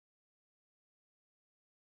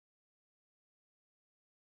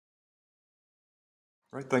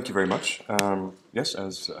Right, thank you very much. Yes,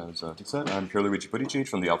 as Dick said, I'm Pier Luigi Buttigieg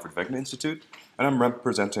from the Alfred Wegener Institute, and I'm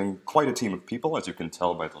representing quite a team of people, as you can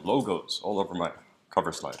tell by the logos all over my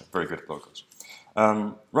cover slide. Very good logos.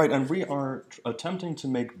 Right, and we are attempting to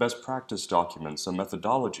make best practice documents, a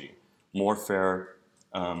methodology, more fair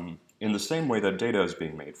in the same way that data is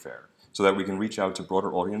being made fair, so that we can reach out to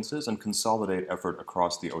broader audiences and consolidate effort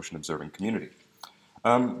across the ocean observing community.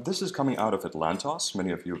 This is coming out of Atlantos.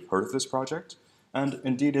 Many of you have heard of this project. And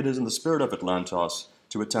indeed, it is in the spirit of Atlantos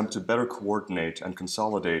to attempt to better coordinate and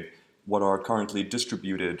consolidate what are currently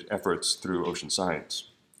distributed efforts through ocean science.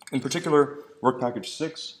 In particular, Work Package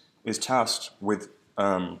 6 is tasked with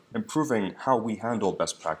improving how we handle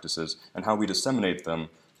best practices and how we disseminate them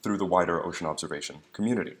through the wider ocean observation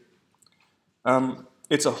community.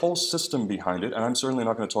 It's a whole system behind it, and I'm certainly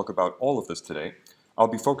not going to talk about all of this today. I'll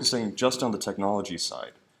be focusing just on the technology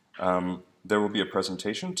side. There will be a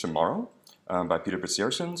presentation tomorrow by Peter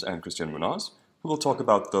and Christian Munoz, who will talk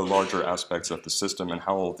about the larger aspects of the system and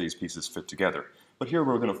how all of these pieces fit together. But here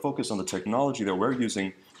we're going to focus on the technology that we're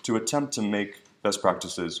using to attempt to make best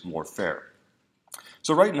practices more fair.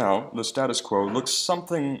 So right now, the status quo looks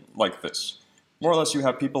something like this. More or less, you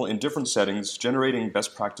have people in different settings generating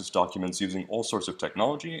best practice documents using all sorts of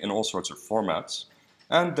technology in all sorts of formats,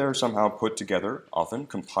 and they're somehow put together, often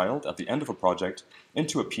compiled at the end of a project,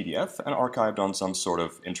 into a PDF and archived on some sort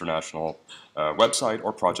of international website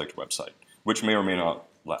or project website, which may or may not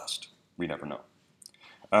last. We never know.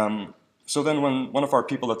 So then when one of our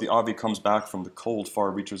people at the AVI comes back from the cold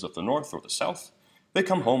far reaches of the north or the south, they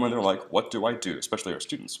come home and they're like, what do I do? Especially our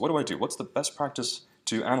students. What do I do? What's the best practice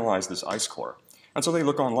to analyze this ice core? And so they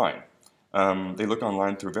look online. They look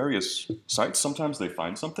online through various sites. Sometimes they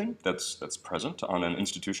find something that's present on an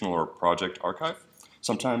institutional or project archive.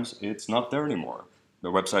 Sometimes it's not there anymore. The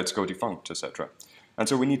websites go defunct, etc. And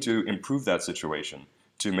so we need to improve that situation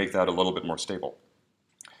to make that a little bit more stable.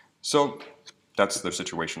 So that's the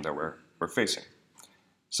situation that we're facing.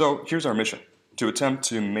 So here's our mission: to attempt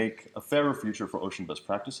to make a fairer future for ocean best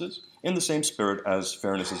practices in the same spirit as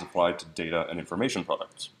fairness is applied to data and information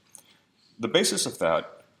products. The basis of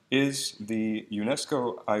that is the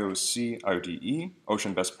UNESCO IOC IODE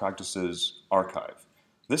Ocean Best Practices Archive.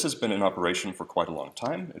 This has been in operation for quite a long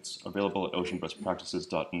time. It's available at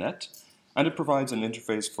oceanbestpractices.net, and it provides an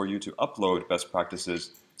interface for you to upload best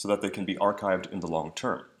practices so that they can be archived in the long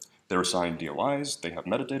term. They're assigned DOIs, they have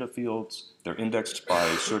metadata fields, they're indexed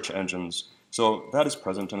by search engines, so that is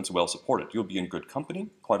present and it's well supported. You'll be in good company.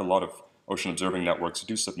 Quite a lot of ocean observing networks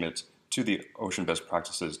do submit to the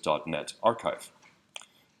oceanbestpractices.net archive.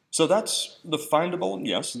 So that's the findable,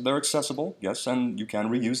 yes, they're accessible, yes, and you can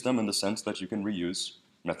reuse them in the sense that you can reuse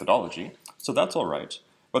methodology, so that's all right.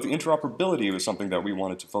 But the interoperability was something that we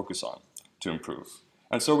wanted to focus on to improve.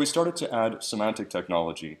 And so we started to add semantic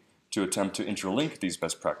technology to attempt to interlink these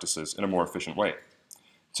best practices in a more efficient way.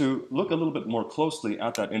 To look a little bit more closely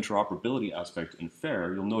at that interoperability aspect in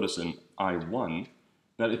FAIR, you'll notice in I1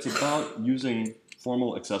 that it's about using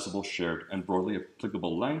formal, accessible, shared, and broadly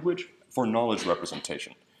applicable language for knowledge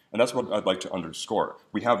representation. And that's what I'd like to underscore.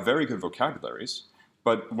 We have very good vocabularies,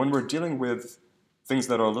 but when we're dealing with things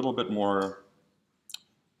that are a little bit more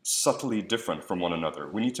subtly different from one another,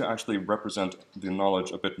 we need to actually represent the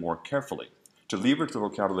knowledge a bit more carefully, to leverage the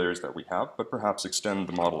vocabularies that we have, but perhaps extend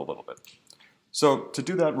the model a little bit. So to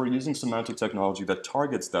do that, we're using semantic technology that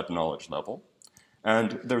targets that knowledge level,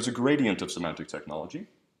 and there's a gradient of semantic technology,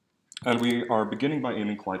 and we are beginning by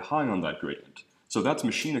aiming quite high on that gradient. So that's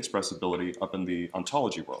machine expressibility up in the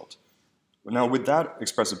ontology world. Now with that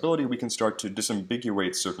expressibility, we can start to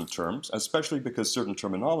disambiguate certain terms, especially because certain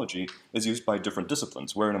terminology is used by different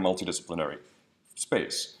disciplines. We're in a multidisciplinary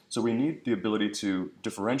space. So we need the ability to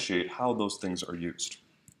differentiate how those things are used.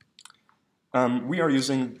 We are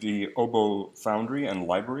using the OBO Foundry and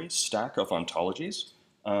Library stack of ontologies,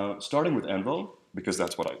 starting with ENVO, because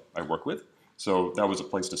that's what I work with. So that was a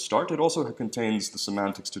place to start. It also contains the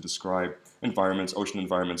semantics to describe environments, ocean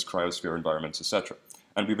environments, cryosphere environments, etc.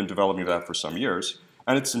 And we've been developing that for some years.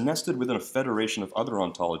 And it's nested within a federation of other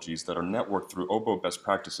ontologies that are networked through OBO best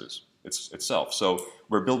practices itself. So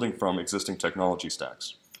we're building from existing technology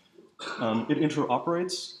stacks. It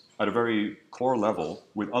interoperates at a very core level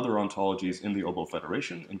with other ontologies in the OBO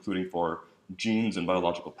Federation, including for genes and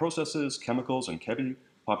biological processes, chemicals and KEBI,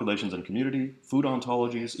 populations and community, food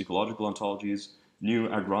ontologies, ecological ontologies, new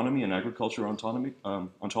agronomy and agriculture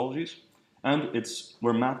ontologies. And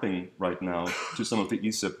we're mapping right now to some of the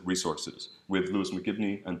ESIP resources with Louis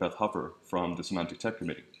McGibney and Beth Huffer from the Semantic Tech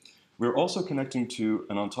Committee. We're also connecting to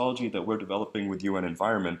an ontology that we're developing with UN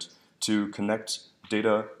Environment to connect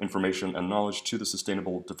data, information, and knowledge to the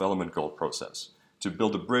Sustainable Development Goal process. to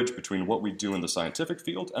build a bridge between what we do in the scientific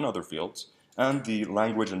field and other fields, and the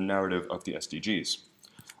language and narrative of the SDGs.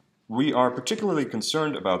 We are particularly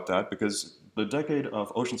concerned about that because the decade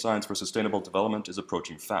of ocean science for sustainable development is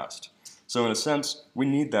approaching fast. So in a sense, we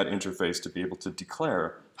need that interface to be able to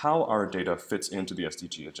declare how our data fits into the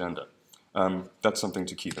SDG agenda. That's something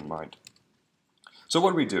to keep in mind. So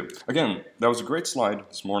what do we do? Again, that was a great slide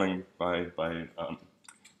this morning by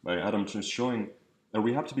Adam, just showing that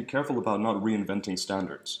we have to be careful about not reinventing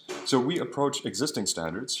standards. So we approach existing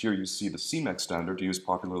standards. Here you see the CMEX standard used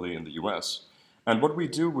popularly in the US. And what we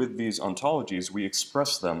do with these ontologies, we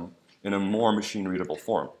express them in a more machine-readable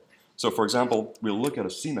form. So for example, we'll look at a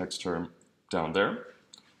CMEX term down there,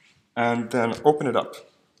 and then open it up.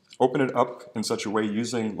 Open it up in such a way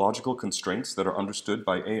using logical constraints that are understood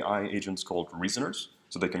by AI agents called reasoners,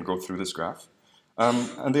 so they can go through this graph.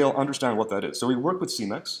 And they'll understand what that is. So we work with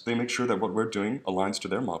CMEX. They make sure that what we're doing aligns to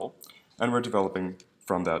their model, and we're developing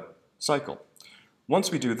from that cycle.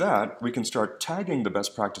 Once we do that, we can start tagging the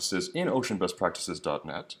best practices in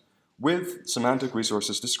oceanbestpractices.net with semantic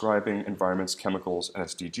resources describing environments, chemicals, and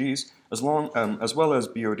SDGs, as well as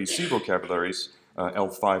BODC vocabularies,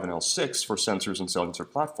 L5 and L6 for sensors and cellular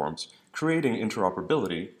platforms, creating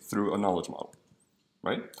interoperability through a knowledge model,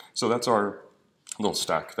 right? So that's our little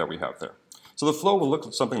stack that we have there. So the flow will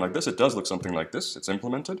look something like this. It does look something like this. It's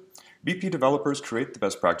implemented. BP developers create the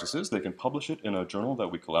best practices. They can publish it in a journal that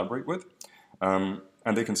we collaborate with, and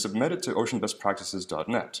they can submit it to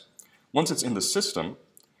oceanbestpractices.net. Once it's in the system,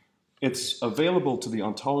 it's available to the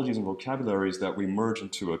ontologies and vocabularies that we merge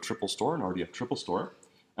into a triple store, an RDF triple store,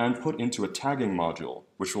 and put into a tagging module,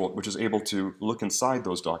 which is able to look inside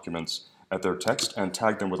those documents at their text and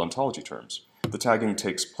tag them with ontology terms. The tagging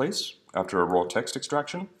takes place after a raw text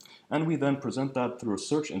extraction, and we then present that through a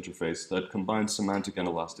search interface that combines semantic and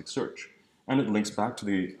elastic search. And it links back to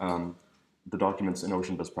the documents in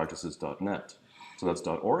oceanbestpractices.net. So that's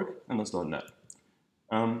 .org and that's .net.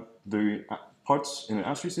 The parts in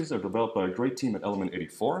Asterices are developed by a great team at Element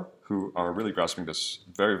 84 who are really grasping this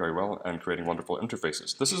very, very well and creating wonderful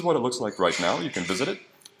interfaces. This is what it looks like right now. You can visit it.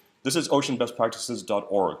 This is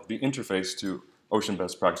oceanbestpractices.org, the interface to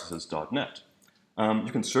oceanbestpractices.net.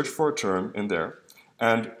 You can search for a term in there,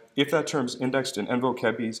 and if that term's indexed in Envo,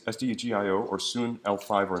 Kebis, SDGIO, or soon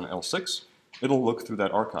L5 or an L6, it'll look through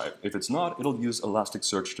that archive. If it's not, it'll use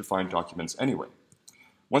Elasticsearch to find documents anyway.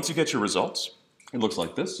 Once you get your results, it looks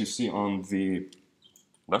like this. You see on the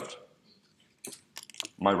left,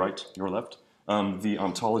 my right, your left, the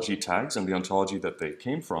ontology tags and the ontology that they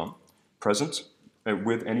came from present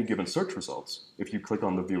with any given search results if you click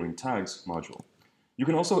on the Viewing Tags module. You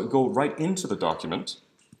can also go right into the document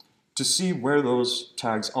to see where those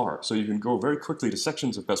tags are. So you can go very quickly to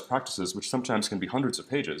sections of best practices, which sometimes can be hundreds of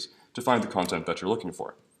pages, to find the content that you're looking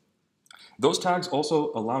for. Those tags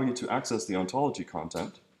also allow you to access the ontology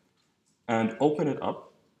content and open it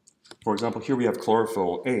up. For example, here we have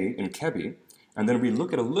chlorophyll A in Kebi, and then we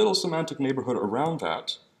look at a little semantic neighborhood around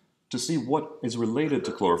that to see what is related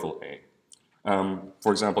to chlorophyll A.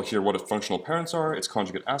 For example, here what its functional parents are, its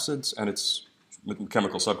conjugate acids, and its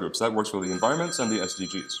chemical subgroups. That works for the environments and the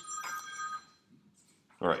SDGs.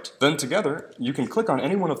 All right, then together, you can click on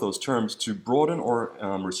any one of those terms to broaden or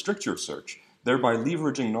restrict your search, thereby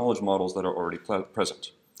leveraging knowledge models that are already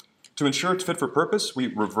present. To ensure it's fit for purpose, we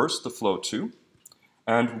reverse the flow too,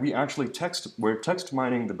 and we actually we're text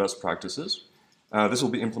mining the best practices. This will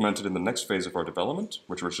be implemented in the next phase of our development,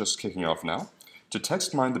 which we're just kicking off now, to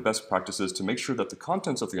text mine the best practices to make sure that the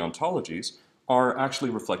contents of the ontologies are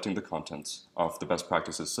actually reflecting the contents of the best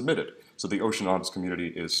practices submitted. So the Ocean Audits community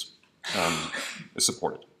is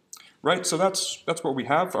supported. Right, so that's what we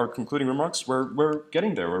have. Our concluding remarks, we're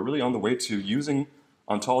getting there. We're really on the way to using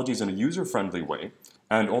ontologies in a user-friendly way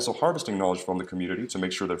and also harvesting knowledge from the community to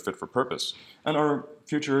make sure they're fit for purpose. And our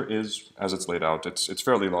future is, as it's laid out, it's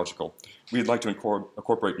fairly logical. We'd like to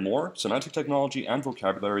incorporate more semantic technology and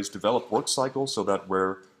vocabularies, develop work cycles so that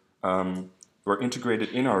we're integrated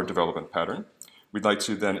in our development pattern. We'd like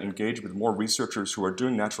to then engage with more researchers who are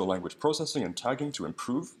doing natural language processing and tagging to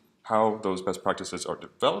improve how those best practices are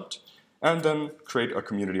developed, and then create a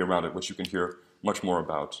community around it, which you can hear much more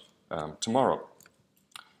about tomorrow.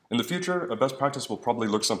 In the future, a best practice will probably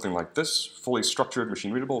look something like this, fully structured,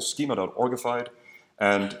 machine-readable, schema.orgified,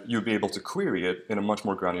 and you'll be able to query it in a much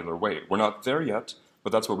more granular way. We're not there yet,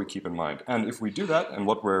 but that's what we keep in mind. And if we do that, and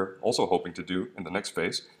what we're also hoping to do in the next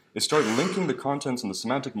phase, is start linking the contents and the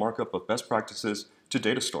semantic markup of best practices to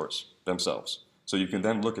data stores themselves. So you can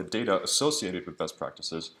then look at data associated with best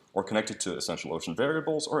practices or connected to essential ocean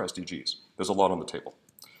variables or SDGs. There's a lot on the table.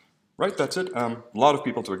 Right, that's it. A lot of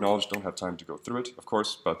people to acknowledge, don't have time to go through it, of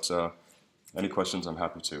course, but Any questions I'm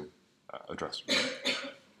happy to address.